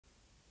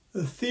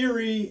The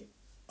theory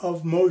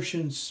of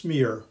motion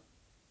smear,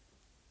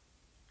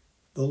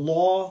 the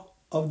law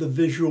of the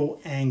visual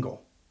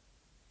angle.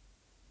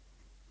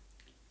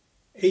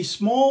 A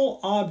small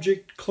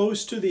object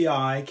close to the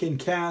eye can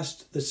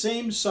cast the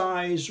same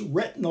size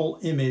retinal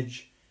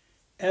image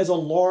as a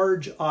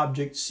large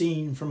object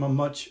seen from a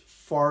much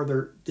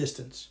farther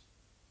distance.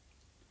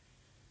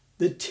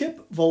 The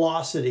tip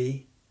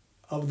velocity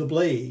of the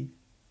blade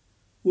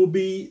will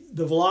be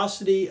the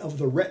velocity of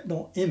the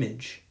retinal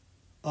image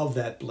of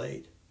that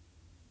blade.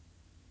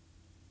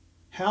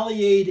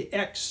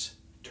 Haliade-X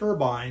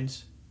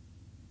turbines'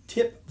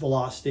 tip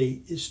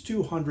velocity is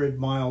 200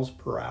 miles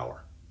per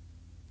hour.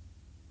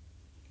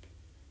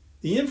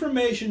 The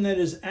information that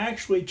is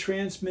actually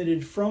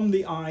transmitted from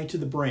the eye to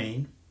the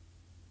brain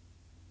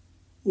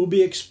will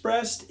be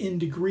expressed in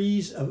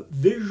degrees of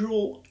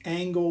visual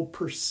angle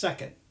per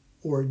second,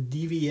 or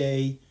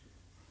dVA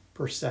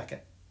per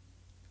second.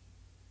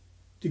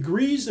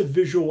 Degrees of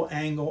visual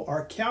angle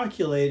are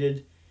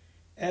calculated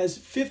as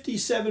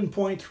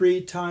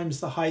 57.3 times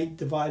the height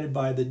divided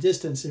by the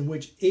distance, in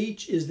which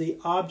h is the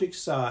object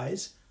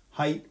size,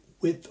 height,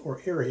 width,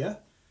 or area,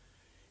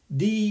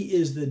 d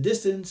is the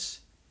distance,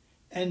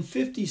 and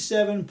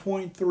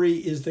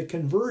 57.3 is the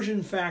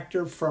conversion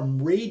factor from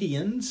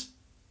radians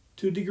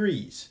to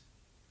degrees.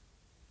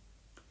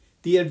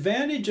 The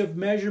advantage of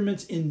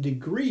measurements in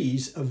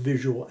degrees of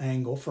visual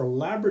angle for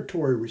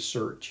laboratory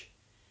research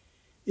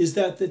is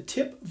that the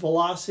tip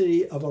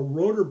velocity of a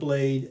rotor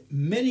blade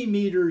many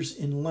meters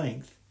in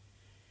length,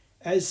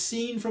 as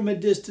seen from a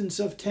distance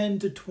of 10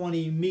 to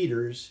 20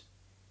 meters,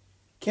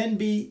 can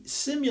be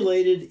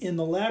simulated in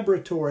the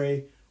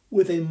laboratory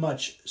with a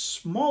much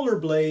smaller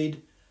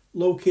blade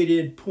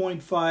located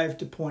 0.5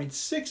 to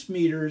 0.6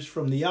 meters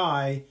from the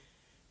eye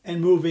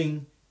and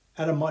moving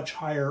at a much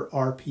higher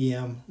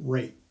RPM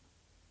rate.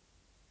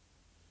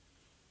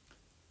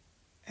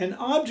 An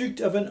object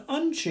of an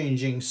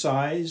unchanging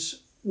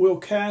size will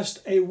cast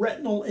a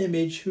retinal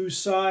image whose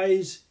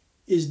size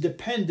is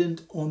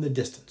dependent on the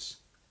distance.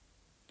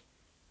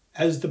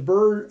 As the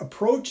bird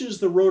approaches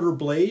the rotor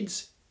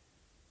blades,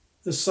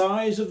 the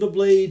size of the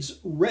blade's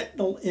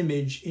retinal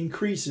image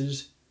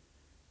increases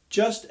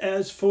just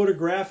as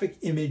photographic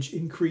image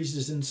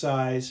increases in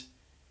size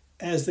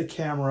as the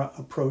camera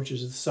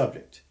approaches the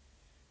subject.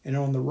 And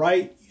on the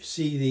right, you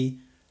see the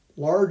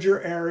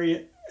larger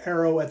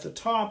arrow at the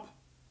top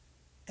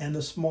and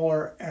the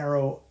smaller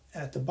arrow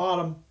at the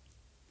bottom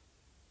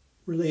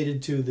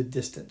related to the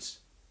distance.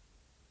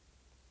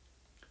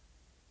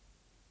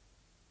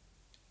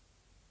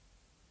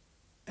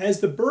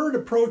 As the bird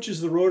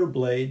approaches the rotor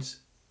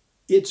blades,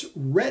 its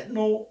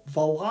retinal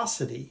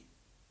velocity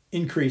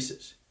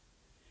increases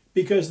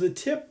because the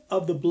tip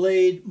of the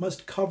blade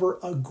must cover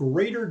a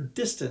greater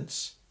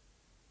distance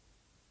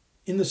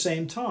in the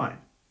same time.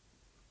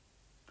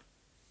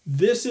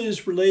 This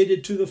is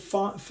related to the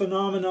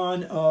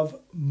phenomenon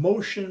of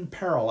motion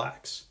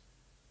parallax,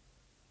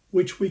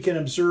 which we can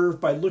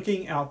observe by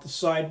looking out the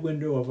side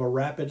window of a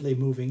rapidly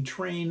moving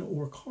train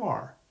or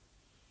car.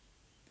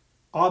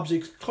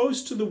 Objects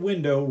close to the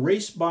window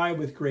race by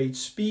with great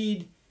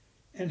speed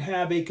and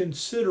have a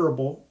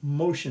considerable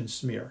motion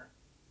smear.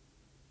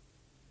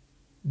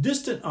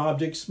 Distant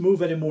objects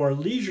move at a more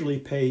leisurely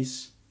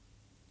pace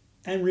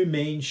and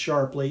remain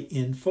sharply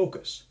in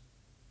focus.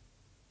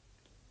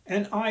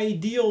 An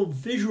ideal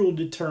visual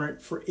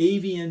deterrent for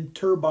avian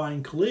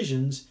turbine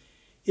collisions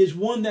is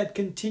one that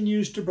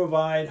continues to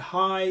provide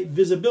high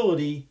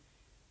visibility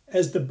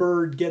as the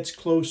bird gets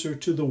closer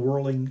to the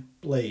whirling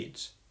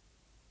blades.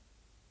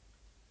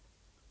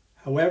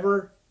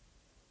 However,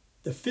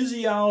 the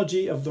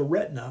physiology of the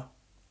retina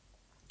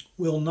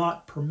will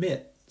not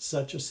permit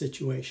such a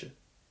situation.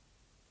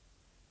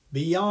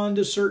 Beyond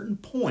a certain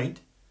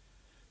point,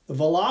 the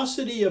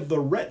velocity of the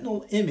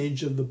retinal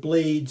image of the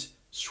blades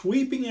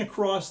sweeping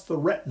across the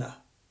retina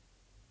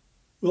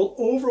will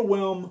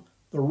overwhelm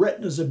the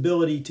retina's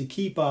ability to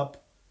keep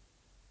up,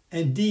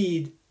 and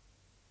indeed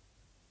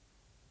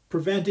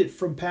prevent it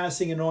from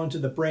passing it on to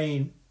the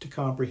brain to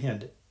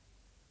comprehend it.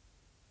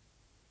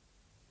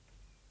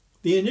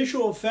 The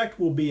initial effect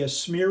will be a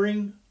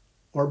smearing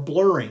or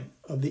blurring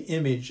of the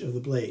image of the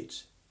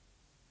blades.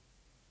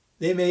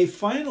 They may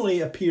finally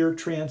appear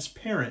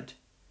transparent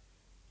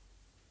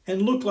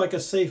and look like a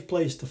safe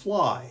place to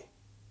fly,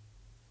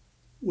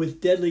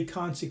 with deadly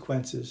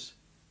consequences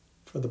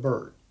for the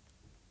bird.